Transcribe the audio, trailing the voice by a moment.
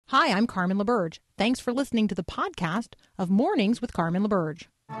Hi, I'm Carmen LaBerge. Thanks for listening to the podcast of Mornings with Carmen LaBerge.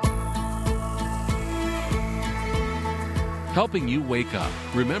 Helping you wake up,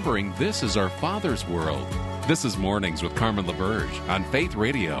 remembering this is our Father's world. This is Mornings with Carmen LaBerge on Faith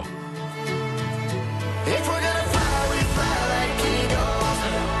Radio. If we're gonna fly, we fly like eagles.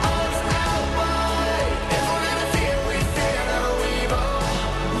 Arms out wide. If we're gonna fear, we fear no evil.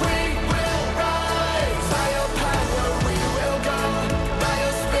 We will rise. By your power, we will go. By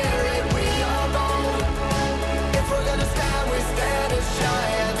your spirit, we are bold. If we're gonna stand, we stand as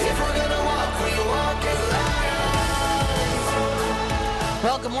giants. If we're gonna walk, we walk as lions.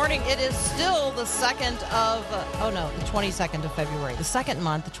 Well, good morning. It is still the 22nd of February, the second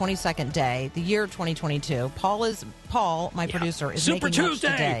month, the 22nd day, the year 2022. Paul, my producer, is Super making Tuesday.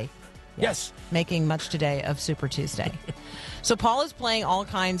 much today. Yes. Making much today of Super Tuesday. So Paul is playing all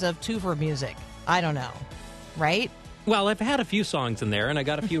kinds of twofer music. I don't know, right? Well, I've had a few songs in there, and I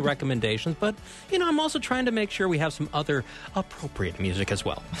got a few recommendations, but, I'm also trying to make sure we have some other appropriate music as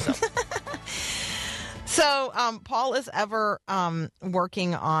well. So Paul is ever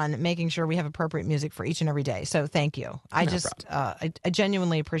working on making sure we have appropriate music for each and every day. So thank you. I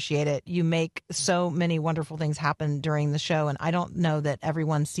genuinely appreciate it. You make so many wonderful things happen during the show, and I don't know that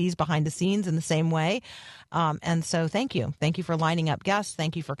everyone sees behind the scenes in the same way. And so thank you. Thank you for lining up guests.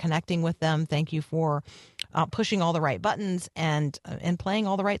 Thank you for connecting with them. Thank you for pushing all the right buttons and playing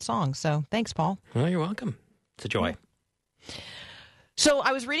all the right songs. So thanks, Paul. Well, you're welcome. It's a joy. So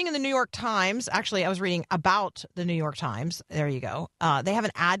I was reading in the New York Times. Actually, I was reading about the New York Times. There you go. They have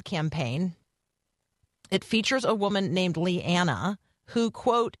an ad campaign. It features a woman named Leanna who,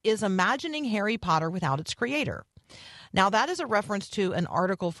 quote, is imagining Harry Potter without its creator. Now, that is a reference to an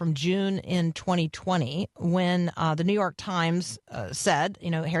article from June in 2020 when the New York Times said,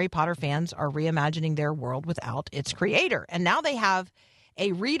 Harry Potter fans are reimagining their world without its creator. And now they have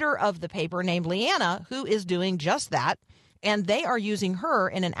a reader of the paper named Leanna who is doing just that. And they are using her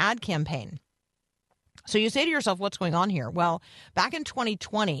in an ad campaign. So you say to yourself, what's going on here? Well, back in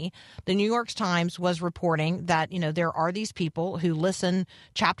 2020, the New York Times was reporting that, there are these people who listen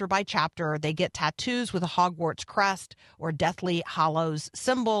chapter by chapter. They get tattoos with a Hogwarts crest or Deathly Hallows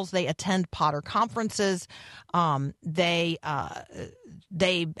symbols. They attend Potter conferences. They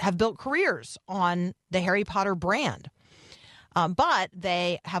have built careers on the Harry Potter brand. But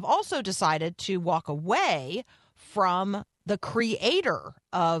they have also decided to walk away from the creator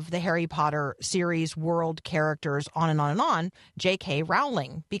of the Harry Potter series, world, characters, on and on and on, J.K.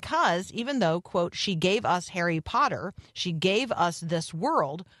 Rowling, because even though, quote, she gave us Harry Potter, she gave us this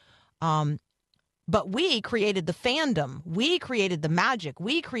world, but we created the fandom, we created the magic,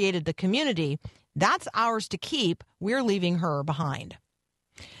 we created the community. That's ours to keep. We're leaving her behind.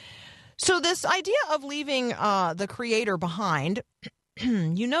 So this idea of leaving the creator behind,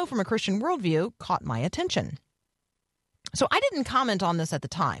 from a Christian worldview, caught my attention. So I didn't comment on this at the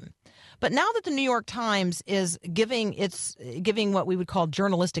time, but now that the New York Times is giving what we would call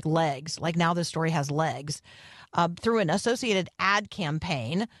journalistic legs, like now this story has legs, through an associated ad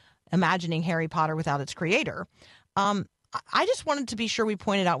campaign, imagining Harry Potter without its creator, I just wanted to be sure we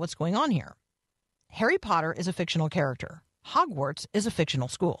pointed out what's going on here. Harry Potter is a fictional character. Hogwarts is a fictional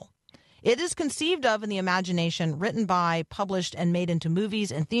school. It is conceived of in the imagination, written by, published, and made into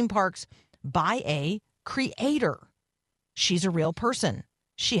movies and theme parks by a creator. She's a real person.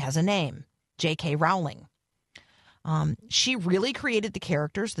 She has a name, J.K. Rowling. She really created the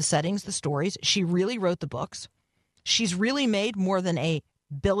characters, the settings, the stories. She really wrote the books. She's really made more than $1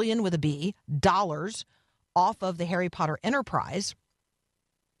 billion with a B dollars off of the Harry Potter enterprise.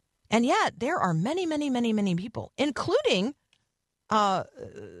 And yet there are many, many, many, many people, including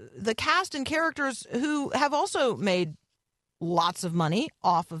the cast and characters who have also made lots of money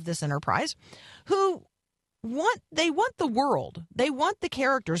off of this enterprise, who want the world, they want the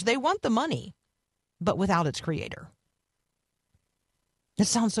characters, they want the money, but without its creator. It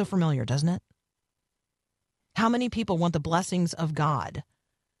sounds so familiar, doesn't it? How many people want the blessings of God,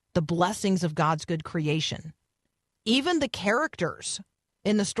 the blessings of God's good creation? Even the characters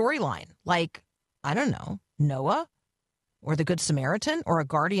in the storyline, like, I don't know, Noah, or the Good Samaritan, or a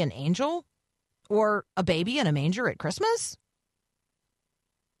guardian angel, or a baby in a manger at Christmas.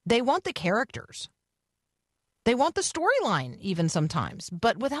 They want the characters. They want the storyline even sometimes,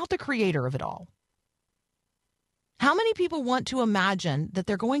 but without the creator of it all. How many people want to imagine that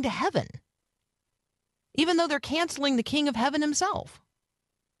they're going to heaven, even though they're canceling the King of Heaven himself?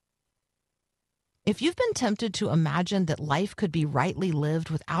 If you've been tempted to imagine that life could be rightly lived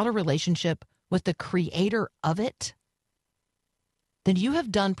without a relationship with the creator of it, then you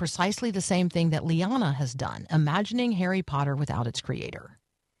have done precisely the same thing that Liana has done, imagining Harry Potter without its creator.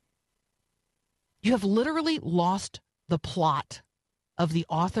 You have literally lost the plot of the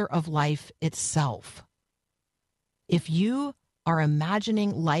author of life itself. If you are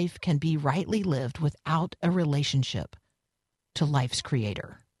imagining life can be rightly lived without a relationship to life's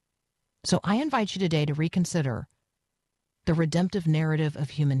creator. So I invite you today to reconsider the redemptive narrative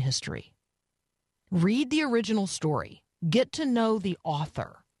of human history. Read the original story. Get to know the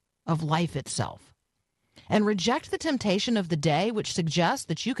author of life itself. And reject the temptation of the day which suggests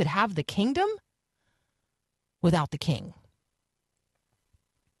that you could have the kingdom without the king.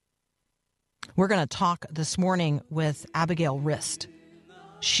 We're going to talk this morning with Abigail Rist.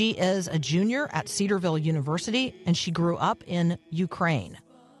 She is a junior at Cedarville University, and she grew up in Ukraine.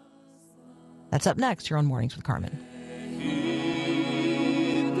 That's up next here on Mornings with Carmen.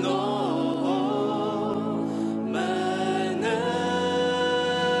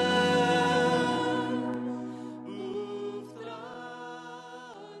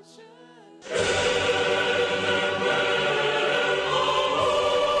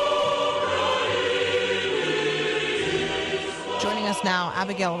 Now,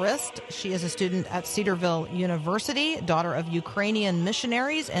 Abigail Rist. She is a student at Cedarville University, daughter of Ukrainian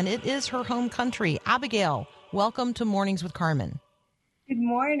missionaries, and it is her home country. Abigail, welcome to Mornings with Carmen. Good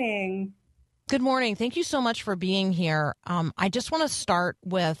morning. Good morning. Thank you so much for being here. I just want to start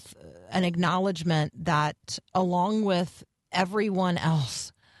with an acknowledgement that along with everyone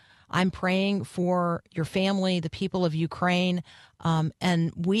else, I'm praying for your family, the people of Ukraine,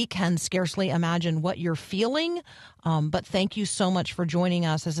 and we can scarcely imagine what you're feeling. But thank you so much for joining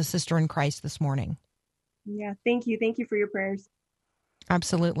us as a sister in Christ this morning. Yeah, thank you. Thank you for your prayers.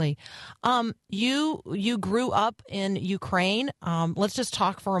 Absolutely. You grew up in Ukraine. Let's just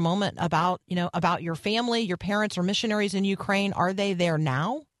talk for a moment about your family. Your parents are missionaries in Ukraine. Are they there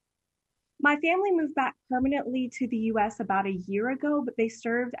now? My family moved back permanently to the U.S. about a year ago, but they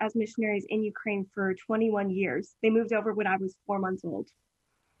served as missionaries in Ukraine for 21 years. They moved over when I was 4 months old.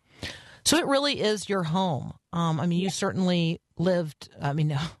 So it really is your home. You certainly lived,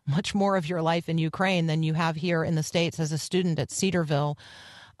 much more of your life in Ukraine than you have here in the States as a student at Cedarville.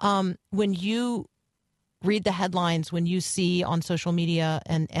 When you read the headlines, when you see on social media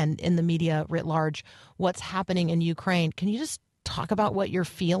and in the media writ large what's happening in Ukraine, can you just talk about what you're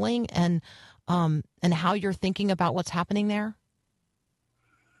feeling and how you're thinking about what's happening there?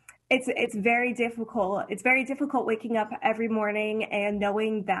 It's very difficult. It's very difficult waking up every morning and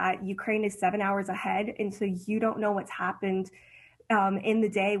knowing that Ukraine is 7 hours ahead, and so you don't know what's happened in the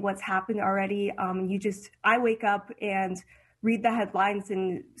day, what's happened already. I wake up and read the headlines,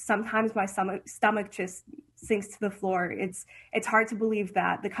 and sometimes my stomach just sinks to the floor. It's hard to believe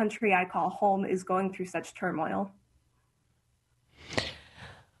that the country I call home is going through such turmoil.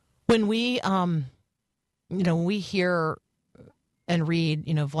 When we, we hear and read,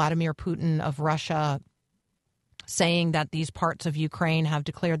 Vladimir Putin of Russia saying that these parts of Ukraine have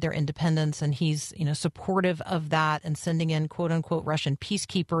declared their independence, and he's, supportive of that and sending in quote unquote Russian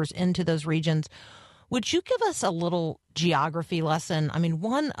peacekeepers into those regions. Would you give us a little geography lesson? I mean,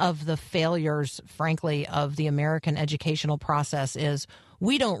 one of the failures, frankly, of the American educational process is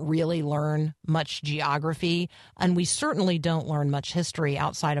we don't really learn much geography, and we certainly don't learn much history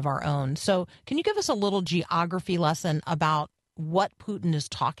outside of our own. So can you give us a little geography lesson about what Putin is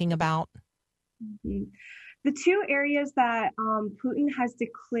talking about? Mm-hmm. The two areas that Putin has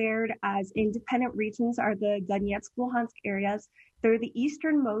declared as independent regions are the Donetsk, Luhansk areas. They're the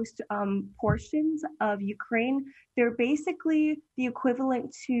easternmost portions of Ukraine. They're basically the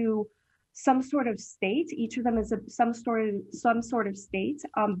equivalent to some sort of state. Each of them is some sort of state.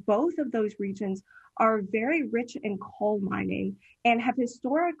 Both of those regions are very rich in coal mining and have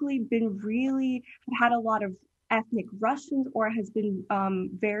historically had a lot of ethnic Russians, or has been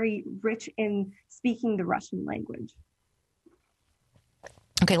very rich in speaking the Russian language.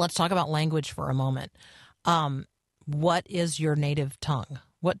 Okay, let's talk about language for a moment. What is your native tongue?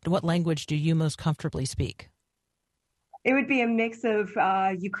 What language do you most comfortably speak? It would be a mix of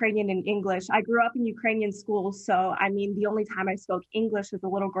Ukrainian and English. I grew up in Ukrainian schools, so the only time I spoke English as a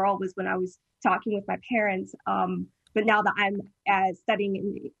little girl was when I was talking with my parents. But now that I'm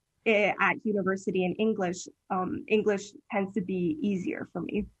studying at university in English, English tends to be easier for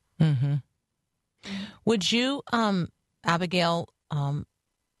me. Mm-hmm. Would you, Abigail,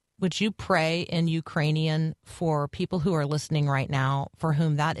 would you pray in Ukrainian for people who are listening right now, for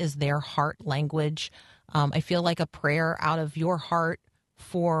whom that is their heart language? I feel like a prayer out of your heart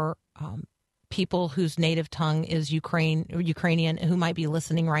for people whose native tongue is Ukrainian, who might be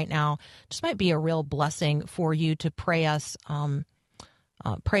listening right now. Just might be a real blessing for you to pray us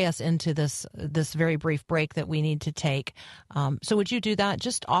pray us into this very brief break that we need to take. So would you do that?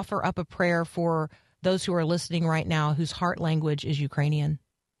 Just offer up a prayer for those who are listening right now whose heart language is Ukrainian.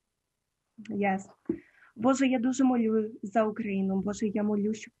 Yes. Боже, я дуже молю за Україну. Боже, я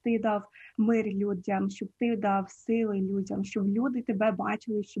молю, щоб ти дав мир людям, щоб ти дав сили людям, щоб люди тебе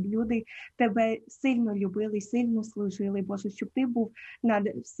бачили, щоб люди тебе сильно любили, сильно служили. Боже, щоб ти був над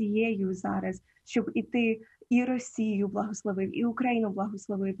всією зараз, щоб і ти і Росію благословив, і Україну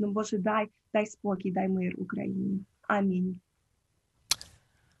благословив. Ну, Боже, дай спокій, дай мир Україні. Амінь.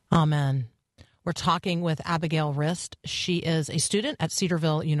 Amen. We're talking with Abigail Rist. She is a student at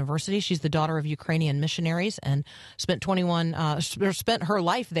Cedarville University. She's the daughter of Ukrainian missionaries and spent her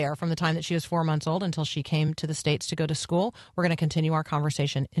life there from the time that she was 4 months old until she came to the States to go to school. We're going to continue our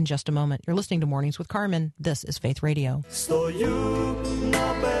conversation in just a moment. You're listening to Mornings with Carmen. This is Faith Radio. Стою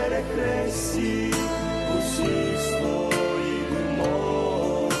на перехресті усіх своїх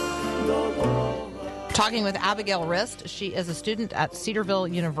умов до Бога. Talking with Abigail Rist. She is a student at Cedarville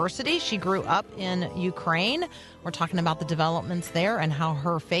University. She grew up in Ukraine. We're talking about the developments there and how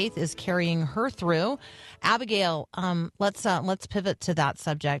her faith is carrying her through. Abigail, let's pivot to that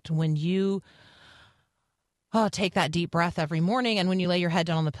subject. When you take that deep breath every morning and when you lay your head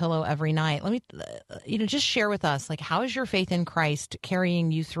down on the pillow every night, let me just share with us, like, how is your faith in Christ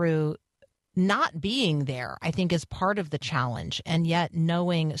carrying you through not being there? I think is part of the challenge, and yet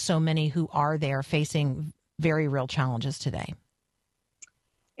knowing so many who are there facing very real challenges today.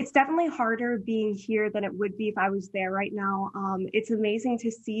 It's definitely harder being here than it would be if I was there right now. It's amazing to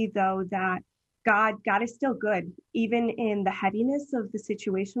see, though, that God is still good. Even in the heaviness of the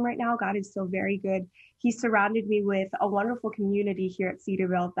situation right now, God is still very good. He surrounded me with a wonderful community here at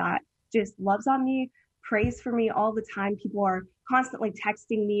Cedarville that just loves on me, prays for me all the time. People are constantly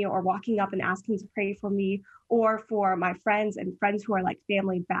texting me or walking up and asking to pray for me or for my friends and friends who are like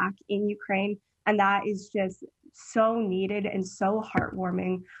family back in Ukraine. And that is just so needed and so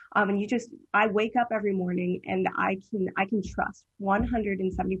heartwarming. And I wake up every morning and I can trust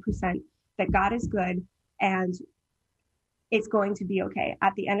 170% that God is good and it's going to be okay.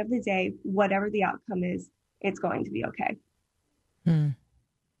 At the end of the day, whatever the outcome is, it's going to be okay.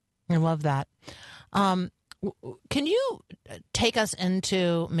 I love that. Can you take us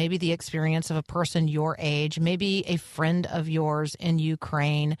into maybe the experience of a person your age, maybe a friend of yours in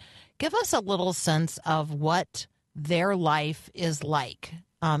Ukraine? Give us a little sense of what their life is like.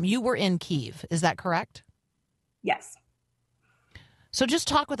 You were in Kyiv, is that correct? Yes. So just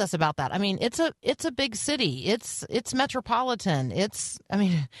talk with us about that. I mean, it's a big city. It's metropolitan. It's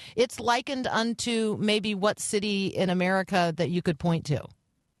likened unto maybe what city in America that you could point to?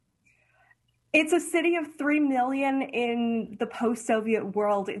 It's a city of 3 million in the post-Soviet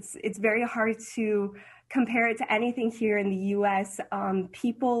world. It's very hard to compare it to anything here in the U.S.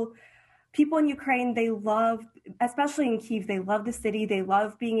 People in Ukraine, they love, especially in Kyiv, they love the city. They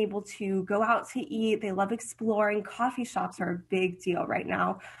love being able to go out to eat. They love exploring. Coffee shops are a big deal right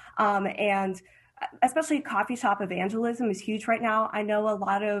now. And especially coffee shop evangelism is huge right now. I know a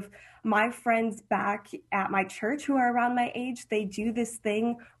lot of my friends back at my church who are around my age, they do this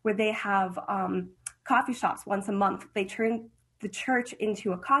thing where they have coffee shops once a month. They turn the church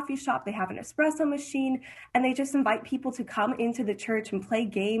into a coffee shop. They have an espresso machine, and they just invite people to come into the church and play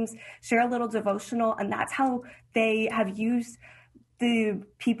games, share a little devotional, and that's how they have used the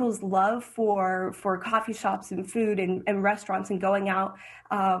people's love for coffee shops and food and restaurants and going out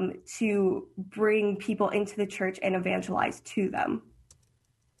to bring people into the church and evangelize to them.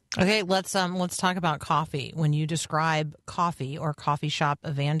 Okay, let's talk about coffee. When you describe coffee or coffee shop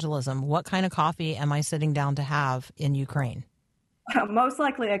evangelism, what kind of coffee am I sitting down to have in Ukraine? Most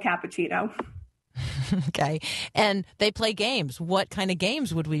likely a cappuccino. Okay, and they play games. What kind of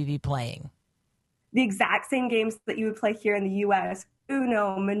games would we be playing? The exact same games that you would play here in the U.S.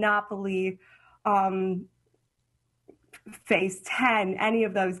 Uno, Monopoly, Phase 10, any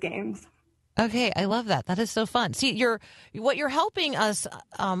of those games. Okay, I love that. That is so fun. See, what you're helping us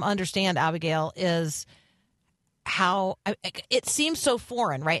understand, Abigail, is how it seems so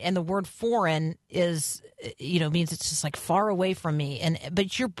foreign, right? And the word foreign is, means it's just like far away from me.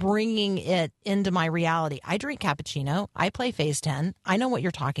 But you're bringing it into my reality. I drink cappuccino. I play Phase 10. I know what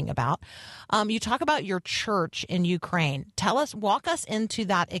you're talking about. You talk about your church in Ukraine. Walk us into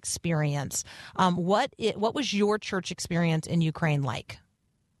that experience. What was your church experience in Ukraine like?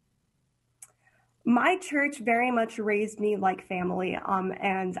 My church very much raised me like family,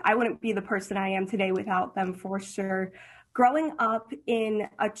 and I wouldn't be the person I am today without them, for sure. Growing up in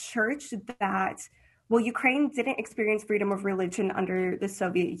a church that Well, Ukraine didn't experience freedom of religion under the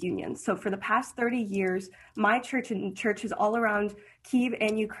Soviet Union. So for the past 30 years, my church and churches all around Kyiv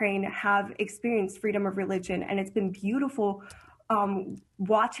and Ukraine have experienced freedom of religion. And it's been beautiful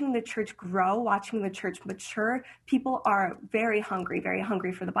watching the church grow, watching the church mature. People are very hungry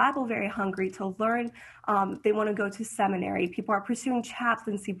for the Bible, very hungry to learn. They want to go to seminary. People are pursuing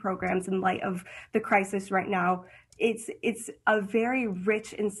chaplaincy programs in light of the crisis right now. It's a very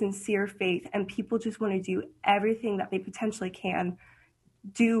rich and sincere faith, and people just want to do everything that they potentially can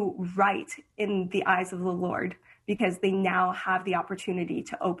do right in the eyes of the Lord, because they now have the opportunity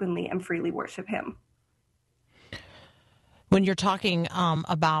to openly and freely worship him. When you're talking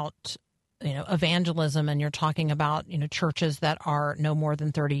about, evangelism, and you're talking about, churches that are no more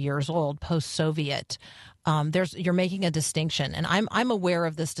than 30 years old, post-Soviet, you're making a distinction, and I'm aware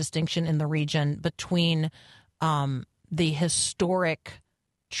of this distinction in the region between the historic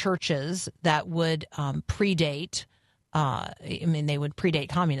churches that would predate. They would predate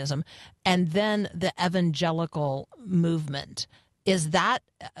communism, and then the evangelical movement. Is that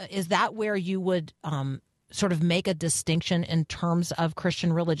where you would sort of make a distinction in terms of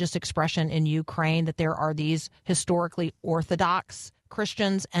Christian religious expression in Ukraine, that there are these historically Orthodox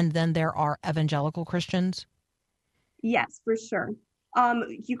Christians and then there are evangelical Christians? Yes, for sure.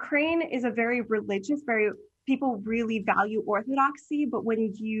 Ukraine is a very religious, people really value orthodoxy, but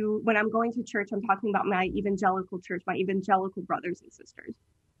when I'm going to church, I'm talking about my evangelical church, my evangelical brothers and sisters.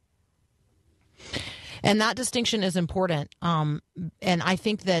 And that distinction is important. And I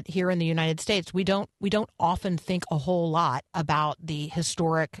think that here in the United States, we don't often think a whole lot about the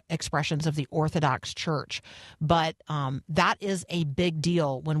historic expressions of the Orthodox Church. But that is a big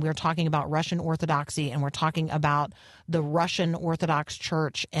deal when we're talking about Russian Orthodoxy and we're talking about the Russian Orthodox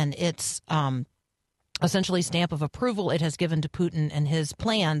Church and its essentially stamp of approval it has given to Putin and his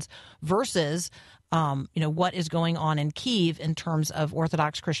plans versus what is going on in Kyiv in terms of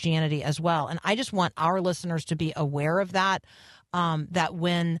Orthodox Christianity as well. And I just want our listeners to be aware of that, that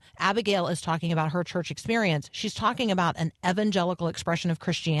when Abigail is talking about her church experience, she's talking about an evangelical expression of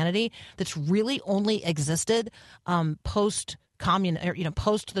Christianity that's really only existed post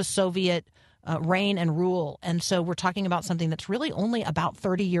the Soviet reign and rule. And so we're talking about something that's really only about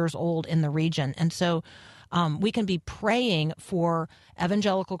 30 years old in the region. And so we can be praying for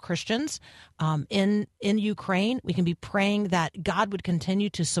evangelical Christians in Ukraine. We can be praying that God would continue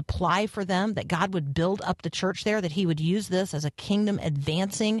to supply for them, that God would build up the church there, that he would use this as a kingdom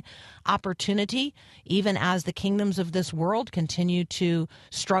advancing opportunity, even as the kingdoms of this world continue to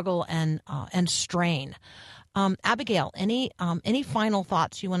struggle and strain. Abigail, any final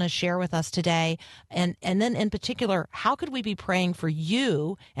thoughts you want to share with us today? And then in particular, how could we be praying for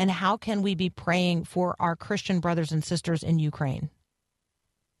you, and how can we be praying for our Christian brothers and sisters in Ukraine?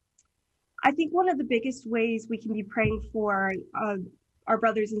 I think one of the biggest ways we can be praying for our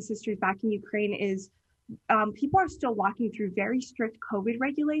brothers and sisters back in Ukraine is people are still walking through very strict COVID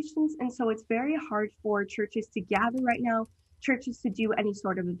regulations. And so it's very hard for churches to gather right now, churches to do any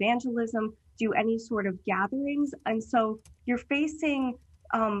sort of evangelism, do any sort of gatherings. And so you're facing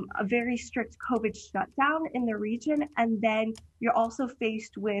a very strict COVID shutdown in the region. And then you're also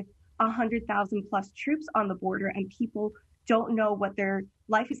faced with 100,000 plus troops on the border, and people don't know what their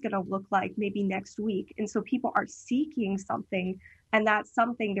life is going to look like maybe next week. And so people are seeking something, and that's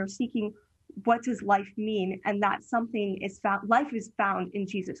something they're seeking. What does life mean? And that something is found. Life is found in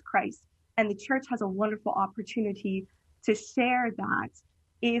Jesus Christ. And the church has a wonderful opportunity to share that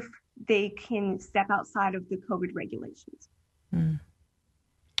if they can step outside of the COVID regulations.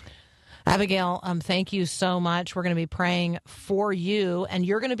 Abigail, thank you so much. We're going to be praying for you, and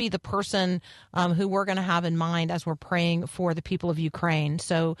you're going to be the person who we're going to have in mind as we're praying for the people of Ukraine.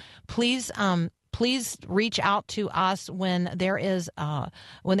 So please reach out to us when there is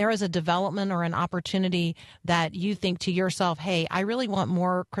a development or an opportunity that you think to yourself, hey, I really want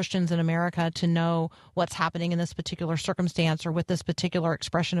more Christians in America to know what's happening in this particular circumstance or with this particular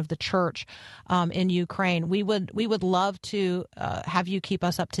expression of the church in Ukraine. We would love to have you keep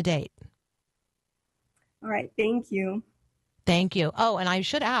us up to date. All right. Thank you. Thank you. Oh, and I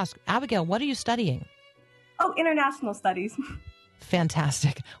should ask, Abigail, what are you studying? Oh, international studies.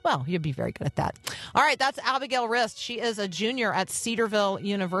 Fantastic. Well, you'd be very good at that. All right, that's Abigail Rist. She is a junior at Cedarville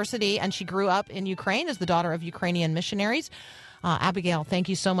University, and she grew up in Ukraine as the daughter of Ukrainian missionaries. Abigail, thank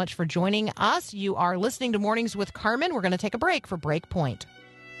you so much for joining us. You are listening to Mornings with Carmen. We're going to take a break for Breakpoint.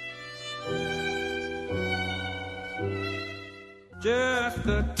 Just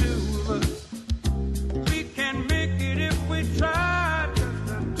the two of us. We can make it if we try. Just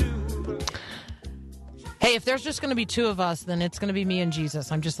the two of us. Hey, Hey, if there's just going to be two of us, then it's going to be me and Jesus.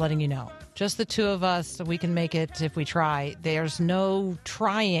 I'm just letting you know. Just the two of us, we can make it if we try. There's no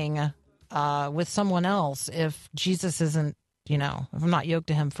trying with someone else if Jesus isn't, if I'm not yoked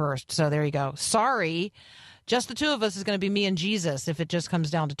to him first. So there you go. Sorry. Just the two of us is going to be me and Jesus if it just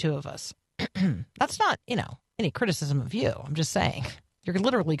comes down to two of us. That's not, any criticism of you. I'm just saying. You're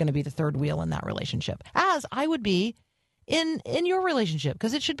literally going to be the third wheel in that relationship, as I would be in your relationship,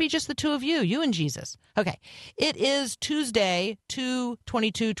 because it should be just the two of you and Jesus. Okay. It is Tuesday,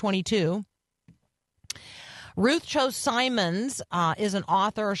 2/22/22. Ruth Cho Simons is an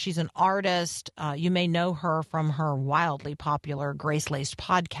author. She's an artist. You may know her from her wildly popular Grace Laced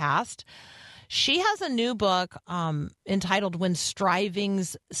podcast. She has a new book entitled When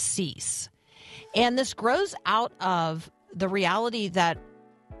Strivings Cease. And this grows out of the reality that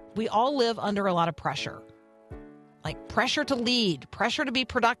we all live under a lot of pressure. Like pressure to lead, pressure to be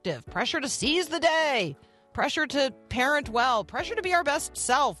productive, pressure to seize the day, pressure to parent well, pressure to be our best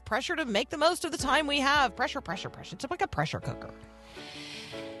self, pressure to make the most of the time we have. Pressure. It's like a pressure cooker.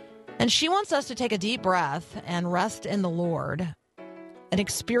 And she wants us to take a deep breath and rest in the Lord and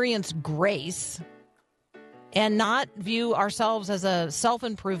experience grace and not view ourselves as a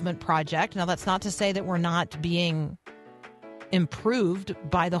self-improvement project. Now, that's not to say that we're not being improved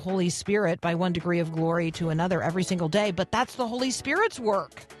by the Holy Spirit by one degree of glory to another every single day, but that's the Holy Spirit's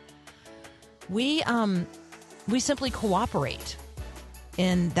work. We simply cooperate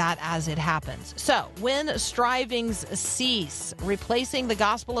in that as it happens. So, when strivings cease, replacing the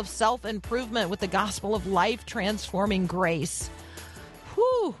gospel of self-improvement with the gospel of life-transforming grace.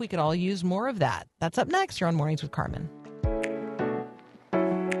 Whew, we could all use more of that. That's up next. You're on Mornings with Carmen.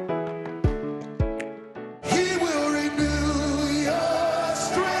 He will renew your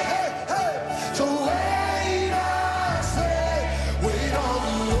strength. Hey, so wait, I say, wait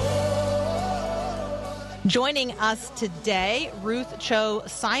on the Lord. Joining us today, Ruth Cho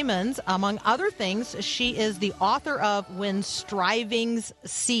Simons. Among other things, she is the author of When Strivings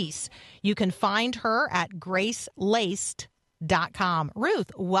Cease. You can find her at gracelaced.com.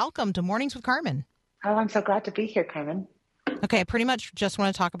 Ruth, welcome to Mornings with Carmen. Oh, I'm so glad to be here, Carmen. Okay, I pretty much just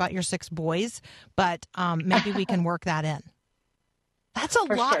want to talk about your 6 boys, but maybe we can work that in. That's a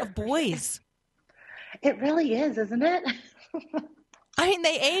lot of boys. It really is, isn't it? I mean,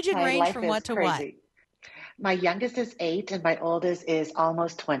 they age and range from what to what? My youngest is 8 and my oldest is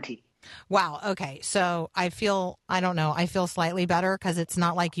almost 20. Wow. Okay. So I feel slightly better because it's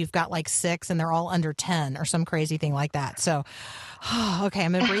not like you've got like 6 and they're all under 10 or some crazy thing like that. So, okay,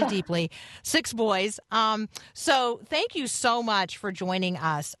 I'm going to breathe deeply. 6 boys. So thank you so much for joining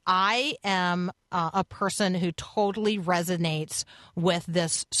us. I am a person who totally resonates with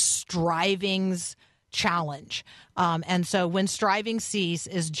this strivings challenge. And so When Striving Cease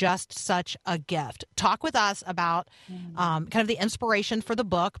is just such a gift. Talk with us about kind of the inspiration for the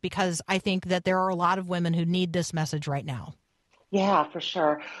book, because I think that there are a lot of women who need this message right now. Yeah, for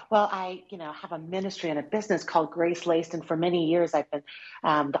sure. Well, I, have a ministry and a business called Grace Laced, and for many years I've been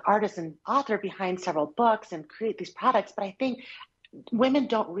the artist and author behind several books and create these products. But I think women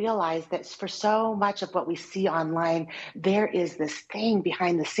don't realize that for so much of what we see online, there is this thing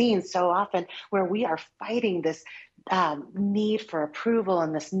behind the scenes so often where we are fighting this need for approval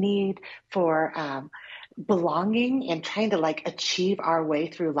and this need for belonging and trying to achieve our way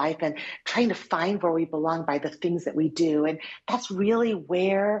through life and trying to find where we belong by the things that we do. And that's really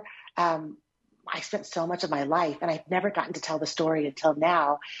where I spent so much of my life, and I've never gotten to tell the story until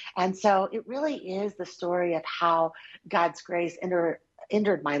now. And so it really is the story of how God's grace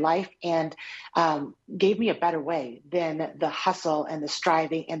entered my life and gave me a better way than the hustle and the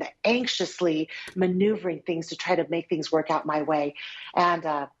striving and the anxiously maneuvering things to try to make things work out my way. And,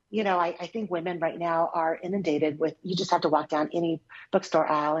 I think women right now are inundated with, you just have to walk down any bookstore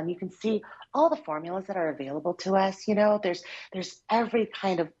aisle and you can see all the formulas that are available to us. There's every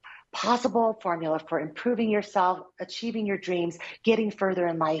kind of possible formula for improving yourself, achieving your dreams, getting further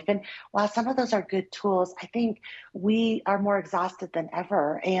in life. And while some of those are good tools, I think we are more exhausted than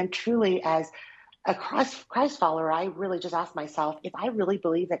ever. And truly, as a Christ follower, I really just ask myself, if I really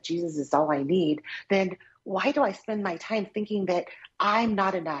believe that Jesus is all I need, then why do I spend my time thinking that I'm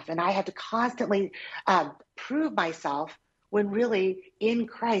not enough and I have to constantly prove myself when really in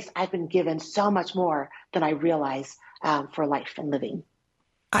Christ I've been given so much more than I realize for life and living?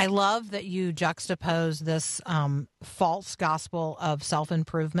 I love that you juxtapose this false gospel of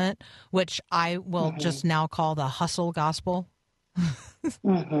self-improvement, which I will just now call the hustle gospel.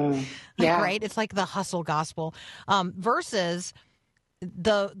 Yeah. Right? It's like the hustle gospel versus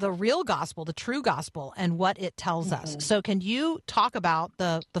the real gospel, the true gospel, and what it tells us. So can you talk about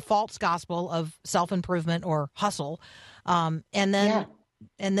the false gospel of self-improvement or hustle, and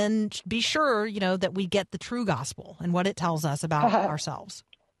then be sure, that we get the true gospel and what it tells us about ourselves?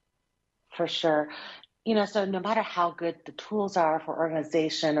 For sure. So no matter how good the tools are for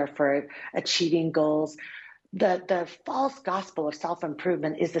organization or for achieving goals, the false gospel of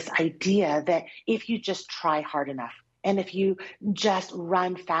self-improvement is this idea that if you just try hard enough, and if you just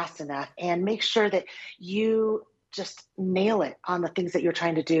run fast enough and make sure that you just nail it on the things that you're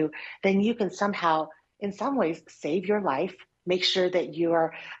trying to do, then you can somehow, in some ways, save your life, make sure that you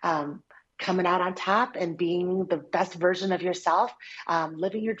are coming out on top and being the best version of yourself,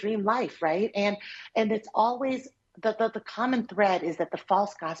 living your dream life, right? And it's always the common thread is that the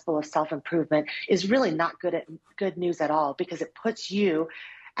false gospel of self-improvement is really not good news at all, because it puts you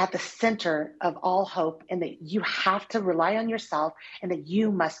at the center of all hope, and that you have to rely on yourself, and that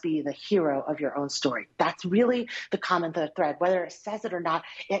you must be the hero of your own story. That's really the common thread. Whether it says it or not,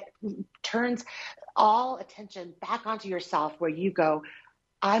 it turns all attention back onto yourself, where you go,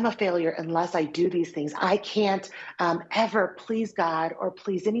 I'm a failure unless I do these things. I can't ever please God or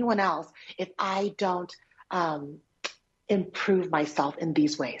please anyone else if I don't improve myself in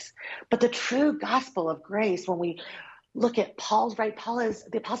these ways. But the true gospel of grace, when we look at Paul's, right?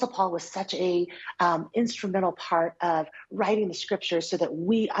 The Apostle Paul was such a instrumental part of writing the scriptures so that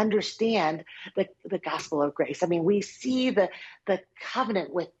we understand the gospel of grace. I mean, we see the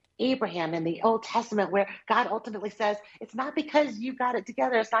covenant with Abraham in the Old Testament, where God ultimately says, it's not because you got it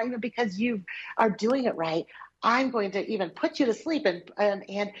together. It's not even because you are doing it right. I'm going to even put you to sleep and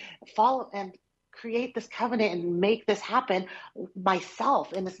follow and create this covenant and make this happen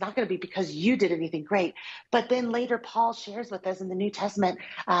myself. And it's not going to be because you did anything great. But then later, Paul shares with us in the New Testament,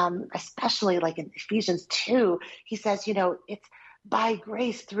 especially like in Ephesians 2, he says, it's by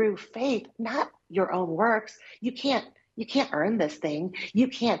grace through faith, not your own works. You can't earn this thing. You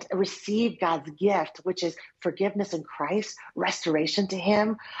can't receive God's gift, which is forgiveness in Christ, restoration to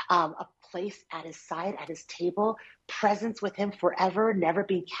him, a place at his side, at his table, presence with him forever, never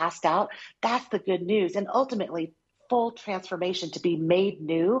being cast out. That's the good news. And ultimately, full transformation, to be made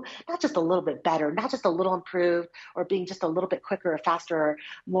new, not just a little bit better, not just a little improved or being just a little bit quicker or faster or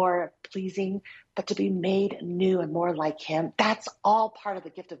more pleasing, but to be made new and more like him. That's all part of the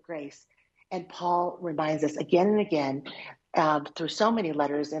gift of grace. And Paul reminds us again and again through so many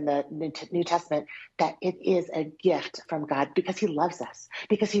letters in the New Testament that it is a gift from God, because he loves us,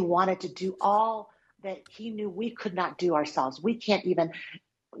 because he wanted to do all that he knew we could not do ourselves. We can't even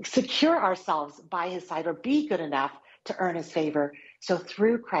secure ourselves by his side or be good enough to earn his favor. So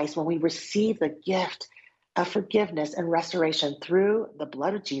through Christ, when we receive the gift of forgiveness and restoration through the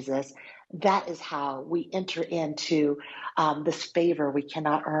blood of Jesus, that is how we enter into this favor we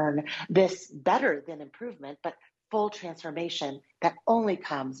cannot earn, this better than improvement, but full transformation that only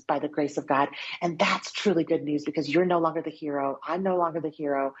comes by the grace of God. And that's truly good news, because you're no longer the hero. I'm no longer the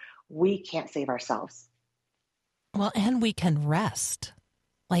hero. We can't save ourselves. Well, and we can rest.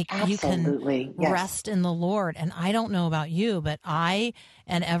 Like, absolutely, you can rest in the Lord. And I don't know about you, but I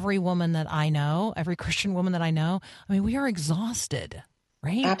and every woman that I know, every Christian woman that I know, I mean, we are exhausted.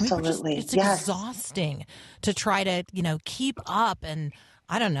 Right? Absolutely. It's exhausting to try to, keep up and,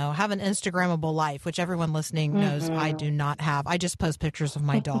 I don't know, have an Instagrammable life, which everyone listening knows I do not have. I just post pictures of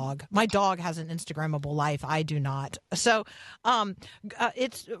my dog. My dog has an Instagrammable life. I do not. So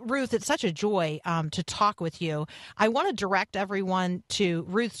it's Ruth, it's such a joy to talk with you. I want to direct everyone to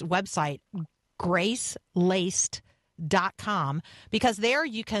Ruth's website, GraceLaced.com, because there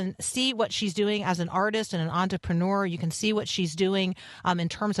you can see what she's doing as an artist and an entrepreneur. You can see what she's doing in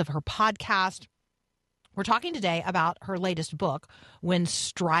terms of her podcast. We're talking today about her latest book, When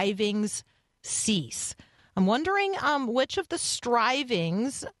Strivings Cease. I'm wondering which of the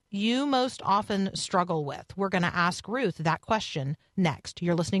strivings you most often struggle with. We're going to ask Ruth that question next.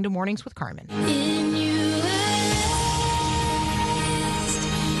 You're listening to Mornings with Carmen.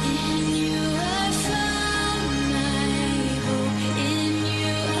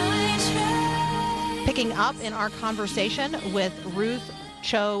 Picking up in our conversation with Ruth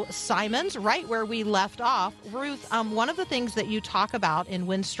Cho Simons, right where we left off. Ruth, one of the things that you talk about in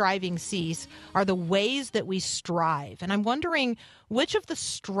When Striving Cease are the ways that we strive. And I'm wondering, which of the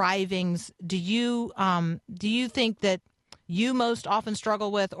strivings do you think that you most often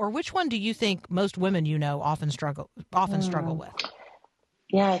struggle with, or which one do you think most women often struggle with?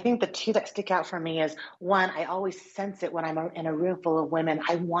 Yeah, I think the two that stick out for me is one, I always sense it when I'm in a room full of women.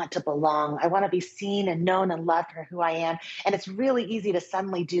 I want to belong. I want to be seen and known and loved for who I am. And it's really easy to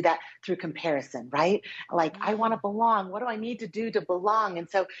suddenly do that through comparison, right? Like, I want to belong. What do I need to do to belong? And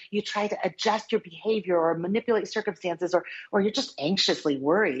so you try to adjust your behavior or manipulate circumstances, or you're just anxiously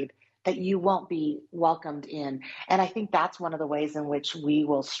worried that you won't be welcomed in. And I think that's one of the ways in which we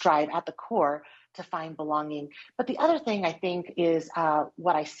will strive at the core to find belonging. But the other thing I think is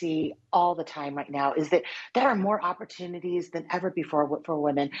what I see all the time right now is that there are more opportunities than ever before for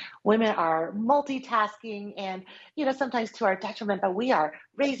women. Women are multitasking and, sometimes to our detriment, but we are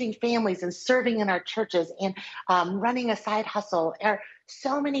raising families and serving in our churches and running a side hustle. There are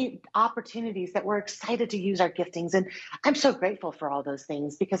so many opportunities that we're excited to use our giftings. And I'm so grateful for all those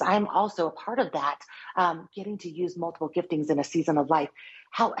things because I'm also a part of that, getting to use multiple giftings in a season of life.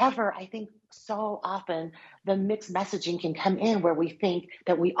 However, I think so often the mixed messaging can come in where we think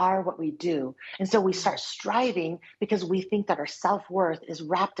that we are what we do. And so we start striving because we think that our self-worth is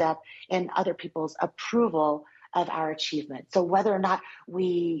wrapped up in other people's approval of our achievement. So whether or not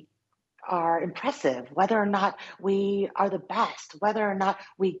we are impressive, whether or not we are the best, whether or not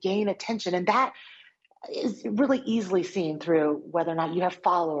we gain attention, and that is really easily seen through whether or not you have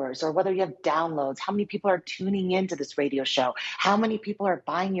followers or whether you have downloads, how many people are tuning into this radio show, how many people are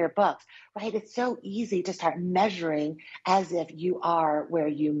buying your books, right? It's so easy to start measuring as if you are where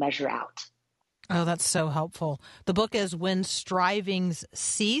you measure out. Oh, that's so helpful. The book is When Strivings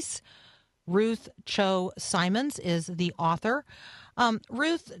Cease. Ruth Cho Simons is the author.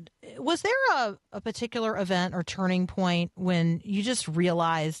 Ruth, was there a particular event or turning point when you just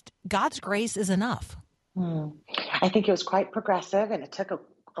realized God's grace is enough? I think it was quite progressive, and it took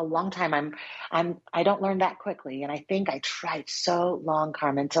a long time. I don't learn that quickly, and I think I tried so long,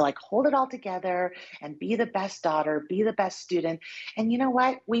 Carmen, to hold it all together and be the best daughter, be the best student. And you know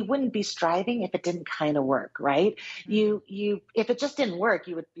what? We wouldn't be striving if it didn't kind of work, right? If it just didn't work,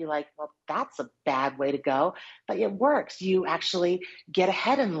 you would be like, well, that's a bad way to go. But it works. You actually get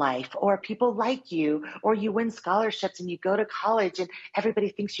ahead in life, or people like you, or you win scholarships and you go to college and everybody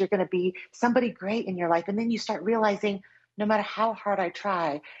thinks you're going to be somebody great in your life. And then you start realizing, no matter how hard I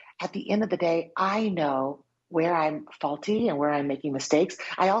try, at the end of the day, I know where I'm faulty and where I'm making mistakes.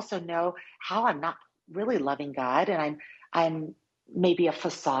 I also know how I'm not really loving God, and I'm maybe a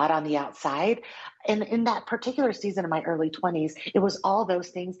facade on the outside. And in that particular season of my early 20s, it was all those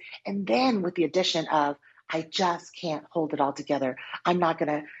things. And then with the addition of, I just can't hold it all together. I'm not going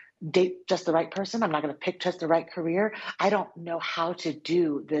to date just the right person. I'm not going to pick just the right career. I don't know how to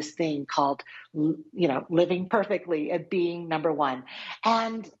do this thing called, living perfectly and being number one.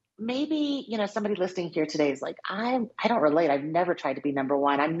 And maybe, somebody listening here today is like, I don't relate. I've never tried to be number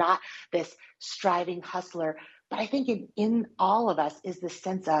one. I'm not this striving hustler. But I think in all of us is this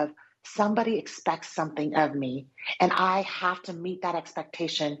sense of somebody expects something of me, and I have to meet that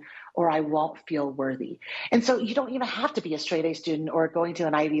expectation or I won't feel worthy. And so you don't even have to be a straight A student or going to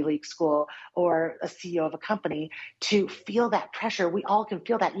an Ivy League school or a CEO of a company to feel that pressure. We all can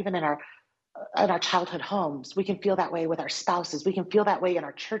feel that even in our childhood homes. We can feel that way with our spouses. We can feel that way in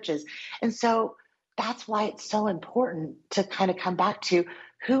our churches. And so that's why it's so important to kind of come back to,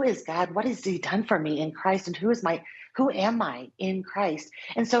 who is God? What has he done for me in Christ? And who am I in Christ?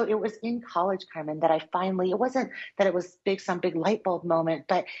 And so it was in college, Carmen, that I finally, it wasn't that it was some big light bulb moment,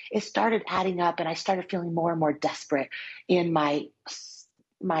 but it started adding up, and I started feeling more and more desperate in my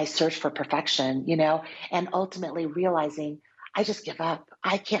search for perfection, and ultimately realizing I just give up.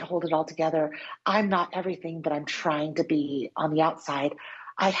 I can't hold it all together. I'm not everything that I'm trying to be on the outside.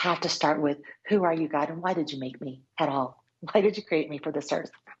 I have to start with, who are you, God? And why did you make me at all? Why did you create me for this earth?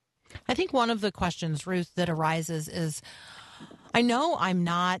 I think one of the questions, Ruth, that arises is, I know I'm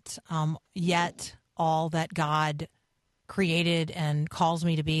not yet all that God created and calls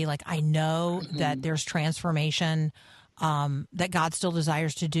me to be. I know that there's transformation that God still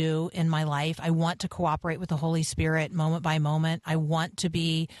desires to do in my life. I want to cooperate with the Holy Spirit moment by moment. I want to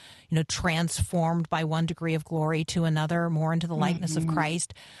be, transformed by one degree of glory to another, more into the likeness of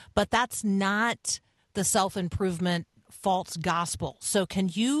Christ. But that's not the self-improvement false gospel. So can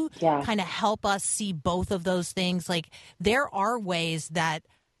you kind of help us see both of those things? There are ways that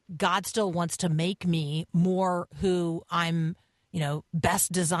God still wants to make me more who I'm,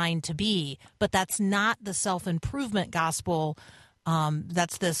 best designed to be, but that's not the self-improvement gospel.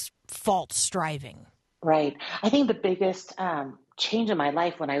 That's this false striving. Right. I think the biggest change in my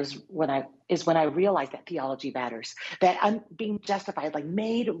life when I realized that theology matters, that I'm being justified, like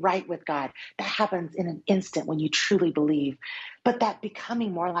made right with God. That happens in an instant when you truly believe. But that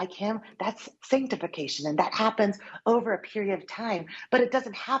becoming more like him, that's sanctification. And that happens over a period of time. But it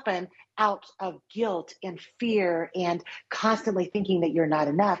doesn't happen out of guilt and fear and constantly thinking that you're not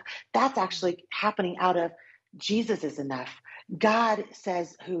enough. That's actually happening out of Jesus is enough. God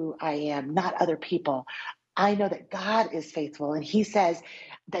says who I am, not other people. I know that God is faithful, and he says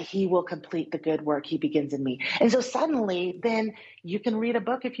that he will complete the good work he begins in me. And so suddenly then you can read a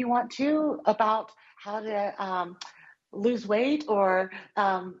book if you want to about how to lose weight or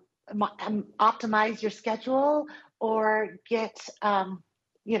optimize your schedule or get,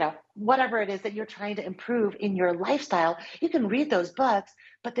 whatever it is that you're trying to improve in your lifestyle. You can read those books,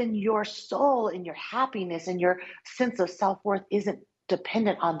 but then your soul and your happiness and your sense of self-worth isn't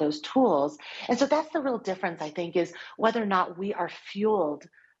dependent on those tools. And so that's the real difference, I think, is whether or not we are fueled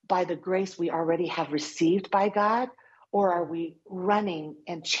by the grace we already have received by God, or are we running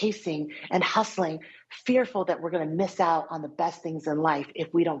and chasing and hustling, fearful that we're going to miss out on the best things in life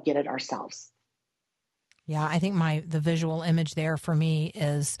if we don't get it ourselves. Yeah, I think the visual image there for me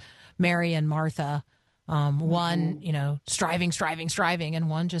is Mary and Martha, one, striving, and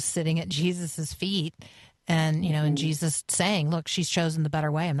one just sitting at Jesus's feet. And, and Jesus saying, look, she's chosen the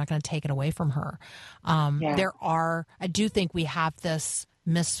better way. I'm not going to take it away from her. I do think we have this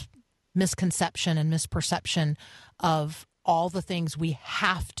misconception and misperception of all the things we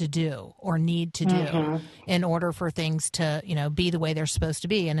have to do or need to do in order for things to, be the way they're supposed to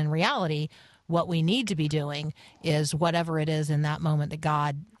be. And in reality, what we need to be doing is whatever it is in that moment that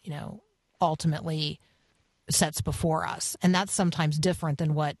God, ultimately sets before us. And that's sometimes different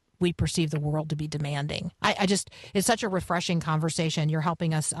than what we perceive the world to be demanding. It's such a refreshing conversation. You're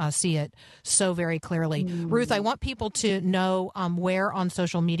helping us see it so very clearly. Ruth, I want people to know where on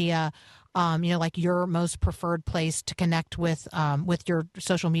social media, like your most preferred place to connect with your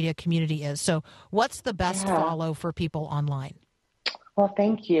social media community is. So what's the best follow for people online? Well,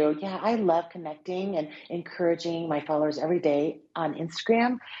 thank you. Yeah, I love connecting and encouraging my followers every day on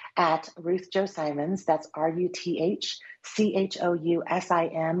Instagram at Ruth Jo Simons. That's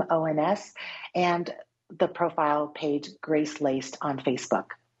RuthChousImons, and the profile page Grace Laced on Facebook.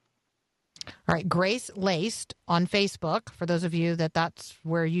 All right, Grace Laced on Facebook, for those of you that's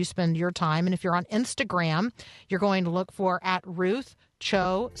where you spend your time. And if you're on Instagram, you're going to look for at Ruth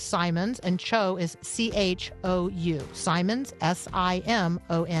Cho Simons, and Cho is CHOU, Simons,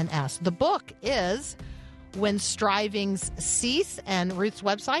 SIMONS. The book is When Strivings Cease, and Ruth's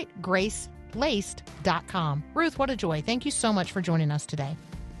website, gracelaced.com. Ruth, what a joy. Thank you so much for joining us today.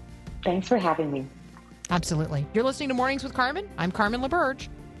 Thanks for having me. Absolutely. You're listening to Mornings with Carmen. I'm Carmen LaBerge,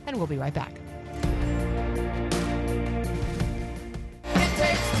 and we'll be right back. It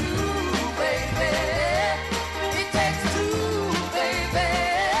takes two, baby. It takes two, baby.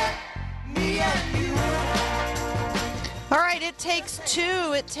 Me and you. All right, it takes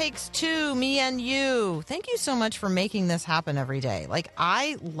two. It takes two, me and you. Thank you so much for making this happen every day.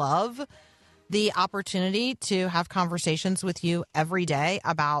 I love the opportunity to have conversations with you every day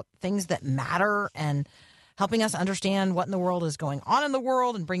about things that matter and helping us understand what in the world is going on in the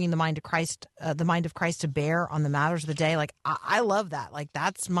world and bringing the mind of Christ to bear on the matters of the day. I love that.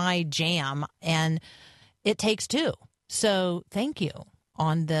 That's my jam, and it takes two. So thank you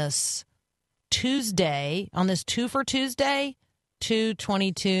on this Tuesday, on this 2 for Tuesday,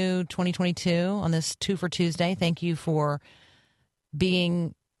 2/22/2022, on this 2 for Tuesday. Thank you for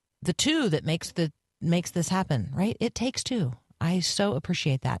being the two that makes this happen, right? It takes two. I so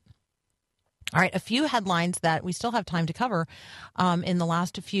appreciate that. All right, a few headlines that we still have time to cover in the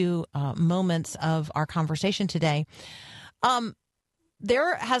last few moments of our conversation today.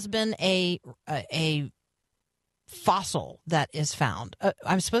 There has been a fossil that is found.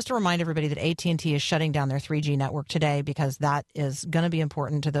 I'm supposed to remind everybody that AT&T is shutting down their 3G network today because that is going to be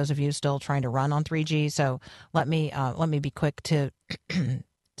important to those of you still trying to run on 3G. So let me be quick to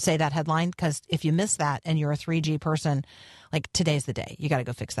say that headline, because if you miss that and you're a 3G person, today's the day. You got to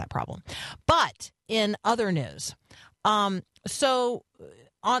go fix that problem. But in other news, there's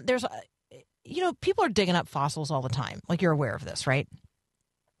people are digging up fossils all the time. You're aware of this, right?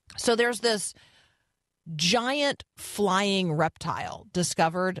 So there's this giant flying reptile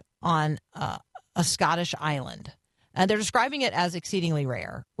discovered on a Scottish island, and they're describing it as exceedingly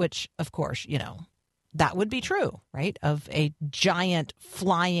rare, which, of course, that would be true, right? Of a giant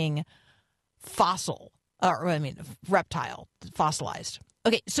flying reptile, fossilized.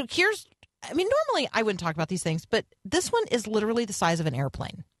 Okay, so normally I wouldn't talk about these things, but this one is literally the size of an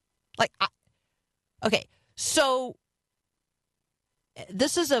airplane. So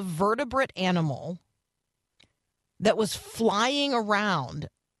this is a vertebrate animal that was flying around,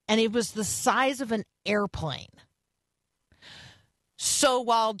 and it was the size of an airplane. So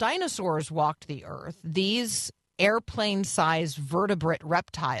while dinosaurs walked the earth, these airplane-sized vertebrate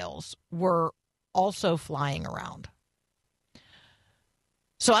reptiles were also flying around.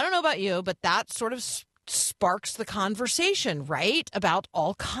 So I don't know about you, but that sort of sparks the conversation, right? About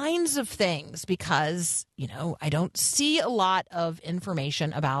all kinds of things because, I don't see a lot of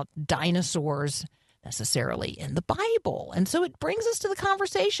information about dinosaurs necessarily in the Bible. And so it brings us to the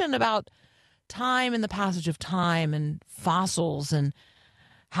conversation about time and the passage of time and fossils and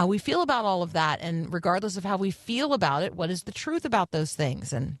how we feel about all of that. And regardless of how we feel about it, what is the truth about those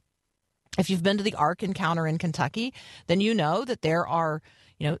things? And if you've been to the Ark Encounter in Kentucky, then you know that there are,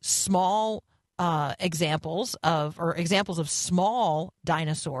 small examples of small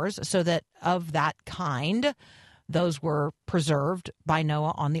dinosaurs, so that of that kind, those were preserved by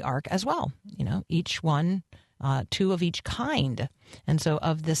Noah on the ark as well. Each one, two of each kind. And so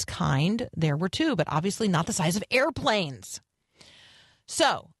of this kind, there were two, but obviously not the size of airplanes.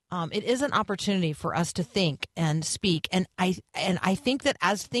 So it is an opportunity for us to think and speak. And I think that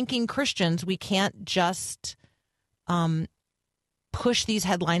as thinking Christians, we can't just push these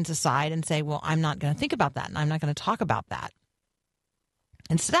headlines aside and say, well, I'm not going to think about that and I'm not going to talk about that.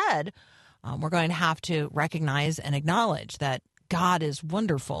 Instead, we're going to have to recognize and acknowledge that God is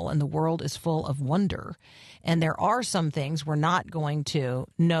wonderful and the world is full of wonder. And there are some things we're not going to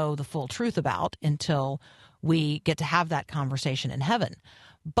know the full truth about until we get to have that conversation in heaven.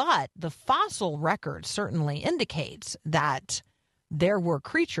 But the fossil record certainly indicates that there were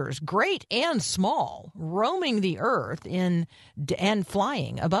creatures, great and small, roaming the earth and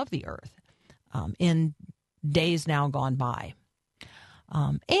flying above the earth in days now gone by.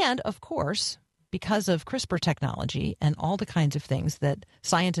 And, of course, because of CRISPR technology and all the kinds of things that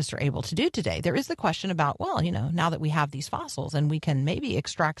scientists are able to do today, there is the question about, well, now that we have these fossils and we can maybe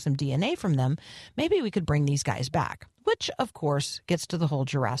extract some DNA from them, maybe we could bring these guys back, which, of course, gets to the whole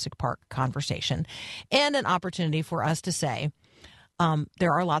Jurassic Park conversation and an opportunity for us to say,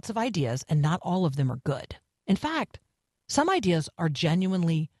 there are lots of ideas and not all of them are good. In fact, some ideas are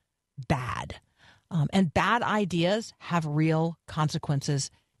genuinely bad. And bad ideas have real consequences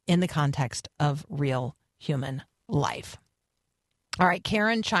in the context of real human life. All right,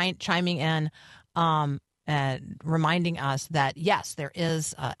 Karen chiming in, reminding us that, yes, there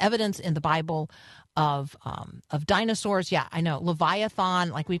is evidence in the Bible of dinosaurs. Yeah, I know.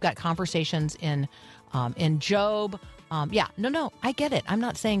 Leviathan, like we've got conversations in Job. No, I get it. I'm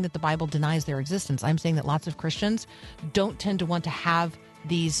not saying that the Bible denies their existence. I'm saying that lots of Christians don't tend to want to have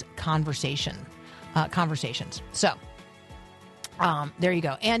these conversations. So there you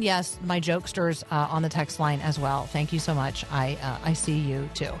go. And yes, my jokesters on the text line as well. Thank you so much. I see you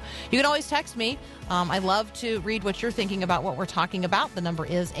too. You can always text me. I love to read what you're thinking about what we're talking about. The number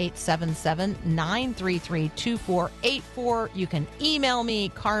is 877-933-2484. You can email me,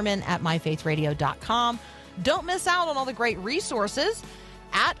 Carmen@myfaithradio.com. Don't miss out on all the great resources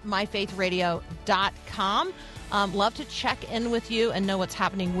at myfaithradio.com. Love to check in with you and know what's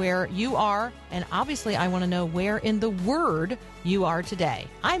happening where you are. And obviously, I want to know where in the Word you are today.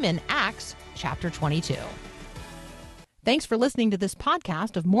 I'm in Acts chapter 22. Thanks for listening to this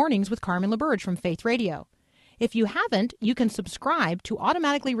podcast of Mornings with Carmen LaBerge from Faith Radio. If you haven't, you can subscribe to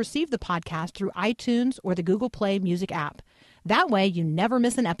automatically receive the podcast through iTunes or the Google Play Music app. That way, you never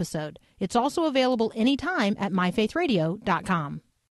miss an episode. It's also available anytime at myfaithradio.com.